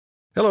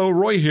Hello,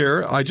 Roy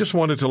here. I just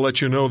wanted to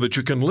let you know that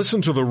you can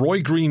listen to The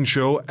Roy Green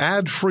Show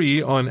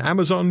ad-free on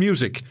Amazon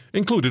Music,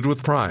 included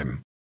with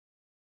Prime.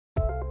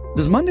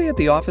 Does Monday at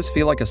the office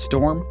feel like a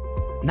storm?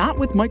 Not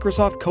with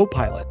Microsoft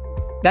Copilot.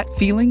 That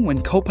feeling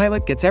when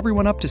Copilot gets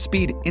everyone up to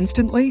speed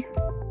instantly?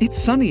 It's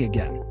sunny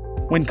again.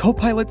 When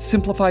Copilot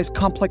simplifies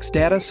complex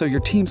data so your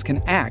teams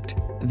can act,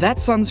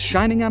 that sun's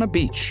shining on a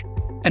beach.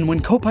 And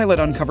when Copilot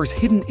uncovers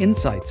hidden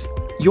insights,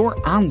 you're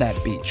on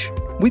that beach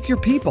with your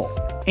people.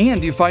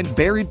 And you find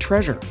buried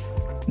treasure.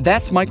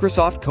 That's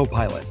Microsoft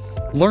Copilot.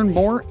 Learn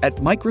more at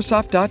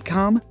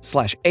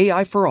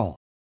Microsoft.com/AI for all.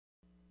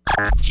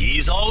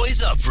 He's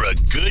always up for a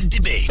good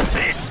debate.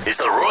 This is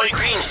The Roy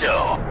Green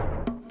Show.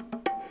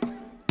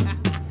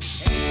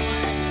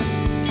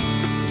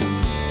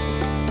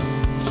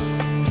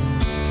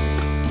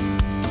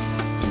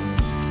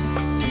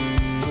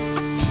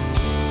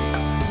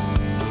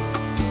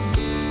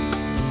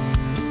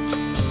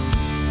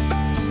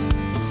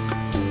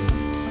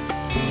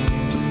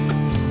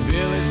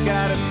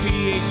 Got a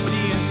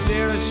PhD and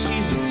Sarah,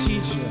 she's a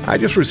teacher. I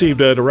just received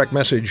a direct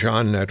message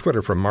on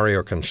Twitter from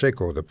Mario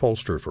Canseco, the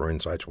pollster for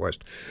Insights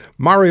West.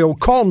 Mario,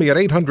 call me at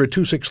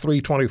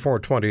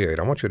 800-263-2428.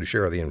 I want you to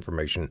share the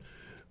information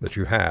that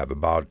you have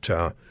about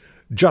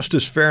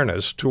justice,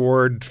 fairness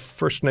toward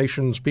First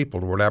Nations people,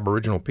 toward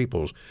Aboriginal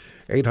peoples.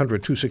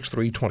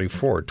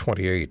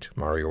 800-263-2428,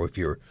 Mario, if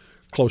you're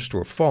close to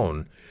a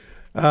phone.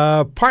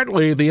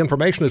 Partly the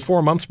information is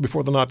 4 months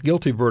before the not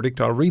guilty verdict.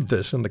 I'll read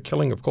this. In the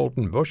killing of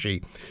Colton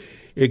Bushy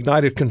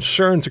ignited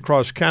concerns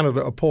across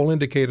Canada. A poll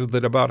indicated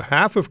that about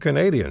half of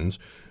Canadians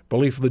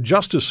believe the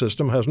justice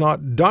system has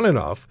not done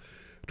enough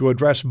to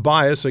address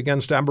bias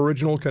against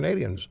Aboriginal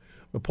Canadians.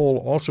 The poll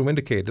also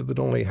indicated that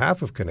only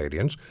half of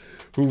Canadians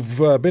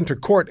who've been to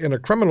court in a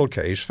criminal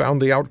case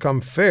found the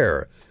outcome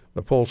fair.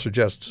 The poll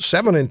suggests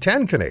 7 in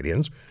 10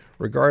 Canadians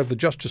regard the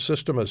justice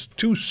system as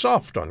too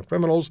soft on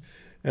criminals,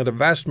 and a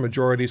vast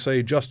majority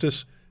say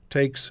justice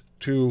takes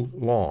too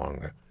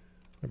long.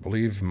 I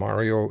believe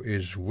Mario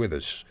is with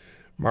us.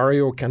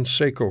 Mario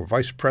Canseco,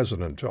 Vice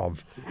President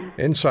of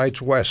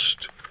Insights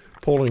West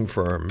polling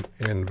firm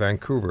in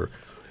Vancouver.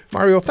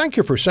 Mario, thank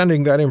you for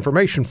sending that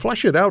information.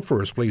 Flesh it out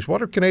for us, please.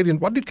 What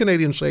did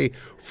Canadians say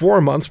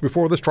 4 months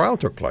before this trial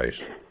took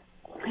place?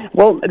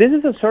 Well, this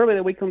is a survey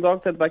that we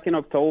conducted back in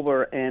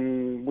October,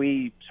 and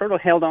we sort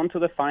of held on to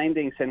the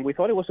findings, and we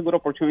thought it was a good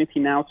opportunity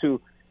now to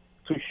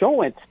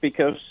show it,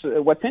 because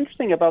what's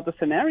interesting about the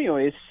scenario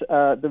is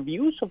the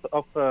views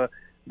of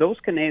those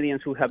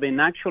Canadians who have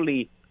been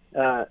actually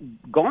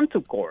gone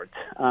to court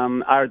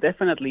are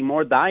definitely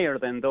more dire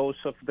than those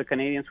of the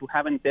Canadians who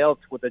haven't dealt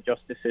with the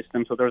justice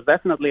system. So there's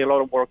definitely a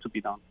lot of work to be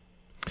done.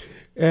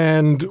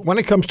 And when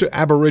it comes to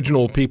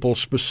Aboriginal people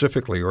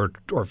specifically, or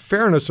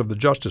fairness of the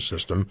justice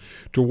system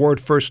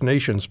toward First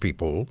Nations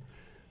people,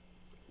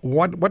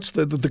 what's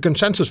the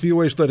consensus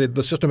view is that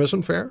the system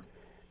isn't fair?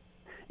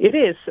 It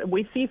is.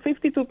 We see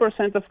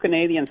 52% of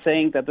Canadians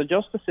saying that the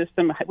justice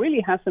system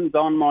really hasn't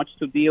done much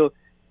to deal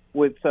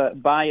with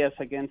bias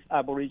against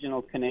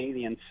Aboriginal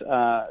Canadians.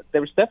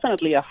 There's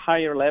definitely a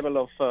higher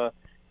level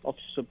of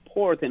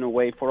support, in a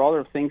way, for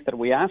other things that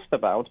we asked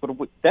about.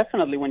 But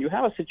definitely, when you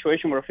have a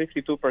situation where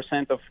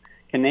 52% of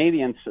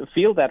Canadians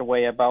feel that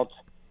way about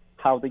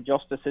how the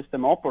justice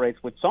system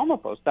operates with some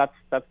of us, that's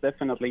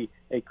definitely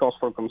a cause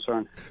for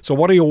concern. So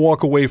what do you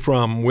walk away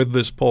from with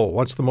this poll?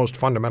 What's the most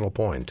fundamental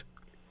point?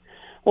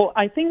 Well,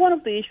 I think one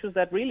of the issues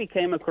that really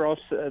came across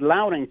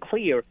loud and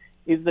clear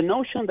is the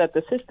notion that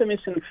the system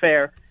isn't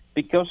fair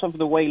because of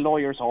the way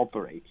lawyers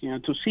operate. You know,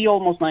 to see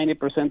almost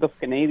 90% of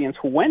Canadians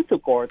who went to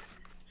court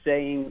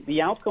saying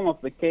the outcome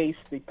of the case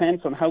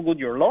depends on how good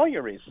your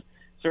lawyer is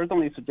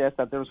certainly suggests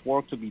that there's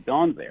work to be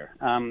done there.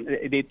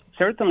 It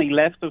certainly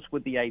left us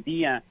with the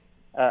idea,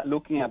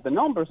 looking at the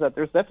numbers, that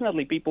there's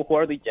definitely people who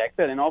are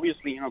dejected, and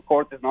obviously,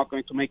 court is not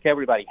going to make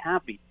everybody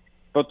happy.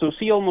 But to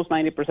see almost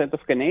 90%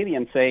 of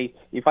Canadians say,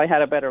 if I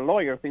had a better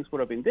lawyer, things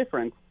would have been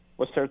different,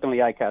 was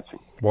certainly eye-catching.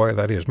 Boy,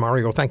 that is.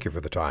 Mario, thank you for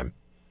the time.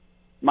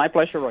 My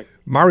pleasure, Roy.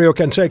 Mario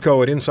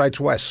Canseco at Insights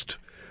West.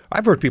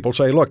 I've heard people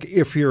say, look,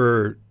 if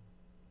you're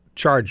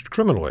charged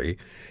criminally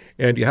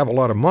and you have a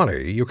lot of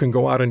money, you can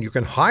go out and you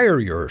can hire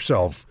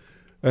yourself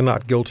a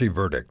not guilty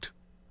verdict,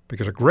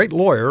 because a great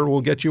lawyer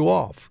will get you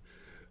off.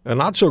 A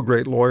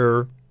not-so-great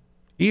lawyer,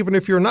 even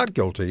if you're not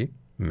guilty,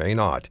 may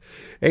not.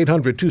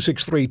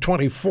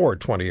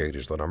 800-263-2428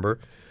 is the number.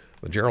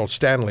 The Gerald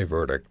Stanley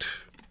verdict,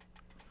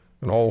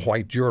 an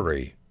all-white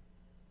jury.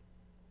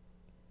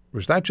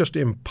 Was that just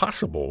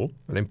impossible,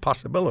 an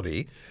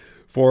impossibility,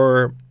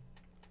 for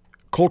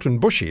Colton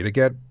Bushy to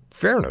get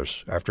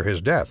fairness after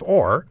his death?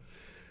 Or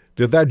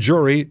did that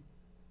jury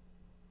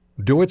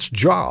do its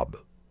job?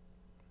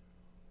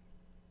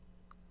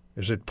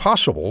 Is it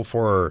possible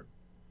for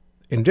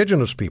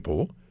Indigenous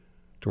people,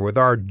 with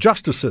our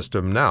justice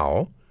system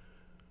now,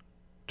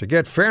 to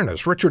get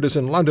fairness. Richard is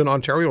in London,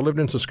 Ontario, lived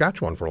in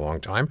Saskatchewan for a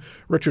long time.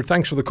 Richard,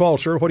 thanks for the call,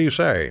 sir. What do you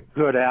say?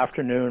 Good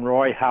afternoon,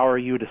 Roy. How are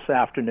you this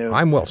afternoon?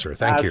 I'm well, sir.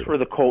 Thank you. As for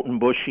the Colton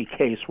Bushy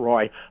case,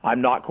 Roy,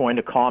 I'm not going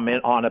to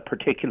comment on a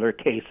particular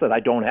case that I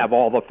don't have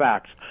all the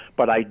facts,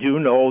 but I do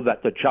know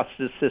that the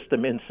justice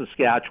system in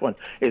Saskatchewan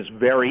is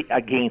very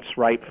against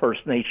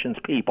First Nations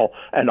people,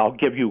 and I'll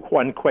give you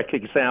one quick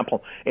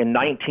example. In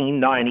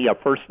 1990, a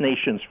First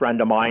Nations friend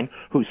of mine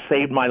who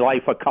saved my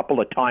life a couple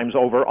of times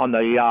over on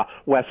the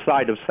west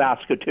side of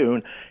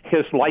Saskatoon,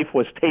 his life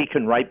was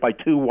taken by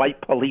two white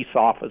police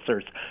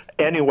officers.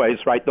 Anyways,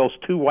 those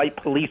two white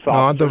police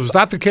officers. Was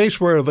that the case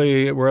where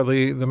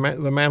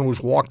the man was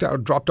walked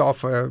out, dropped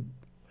off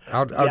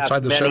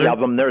outside the many city? Of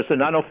them. There's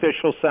an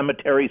unofficial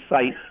cemetery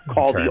site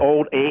called the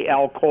Old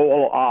A.L.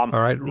 Cole. All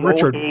right,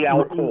 Richard,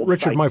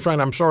 site. My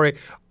friend, I'm sorry.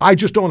 I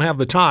just don't have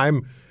the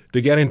time to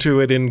get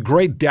into it in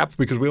great depth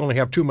because we only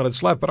have 2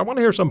 minutes left, but I want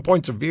to hear some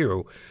points of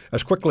view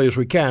as quickly as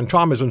we can.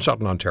 Tom is in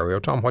Sutton, Ontario.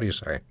 Tom, what do you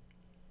say?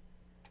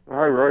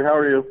 Hi, Roy. How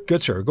are you?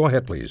 Good, sir. Go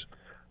ahead, please.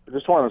 I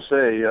just want to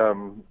say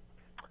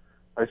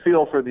I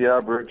feel for the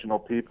Aboriginal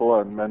people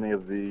on many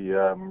of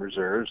the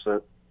reserves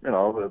that,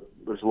 that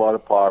there's a lot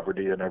of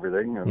poverty and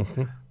everything, and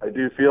I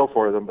do feel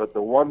for them. But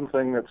the one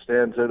thing that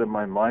stands out in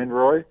my mind,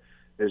 Roy,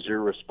 is you're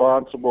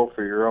responsible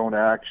for your own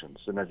actions.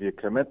 And if you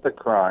commit the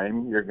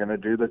crime, you're going to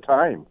do the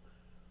time.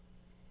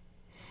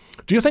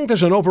 Do you think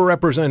there's an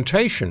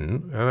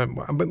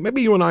overrepresentation?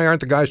 Maybe you and I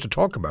aren't the guys to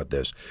talk about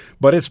this,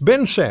 but it's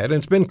been said, and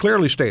it's been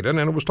clearly stated, and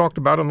it was talked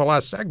about in the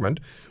last segment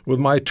with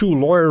my two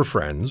lawyer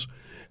friends,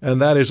 and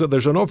that is that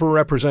there's an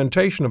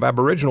overrepresentation of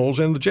Aboriginals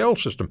in the jail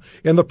system,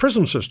 in the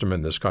prison system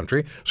in this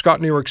country. Scott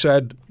Newark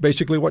said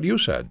basically what you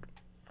said.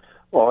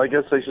 Well, I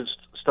guess they should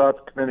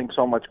stop committing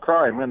so much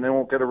crime, and they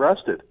won't get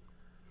arrested.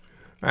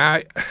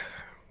 That's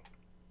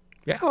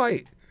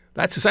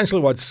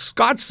essentially what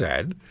Scott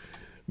said.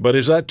 But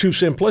is that too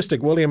simplistic?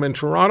 William in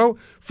Toronto,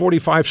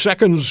 45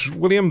 seconds.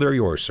 William, they're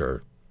yours,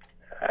 sir.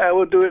 I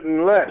will do it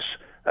in less.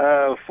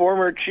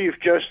 Former Chief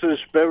Justice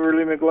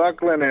Beverly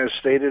McLaughlin has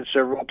stated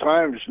several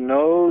times,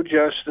 no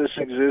justice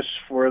exists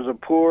for the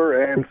poor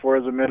and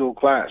for the middle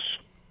class.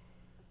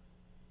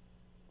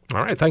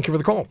 All right, thank you for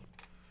the call.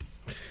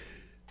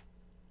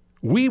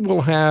 We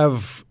will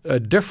have a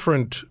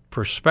different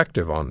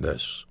perspective on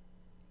this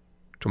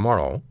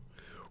tomorrow,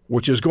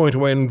 which is going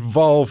to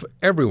involve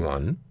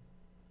everyone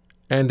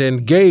and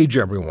engage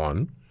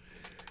everyone.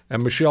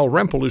 And Michelle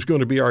Rempel is going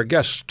to be our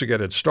guest to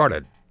get it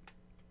started,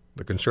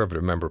 the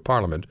Conservative Member of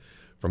Parliament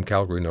from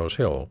Calgary-Nose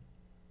Hill.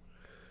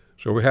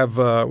 So we have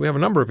a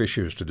number of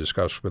issues to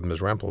discuss with Ms.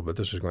 Rempel, but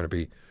this is going to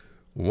be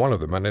one of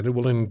them, and it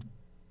will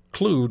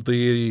include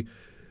the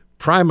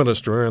Prime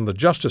Minister and the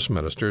Justice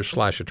Minister /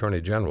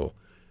 Attorney General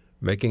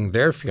making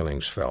their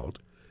feelings felt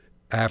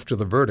after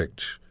the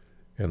verdict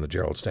in the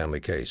Gerald Stanley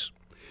case.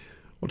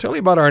 We'll tell you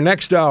about our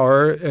next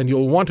hour, and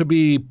you'll want to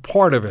be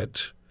part of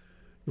it.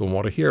 You'll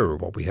want to hear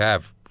what we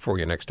have for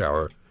you next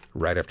hour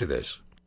right after this.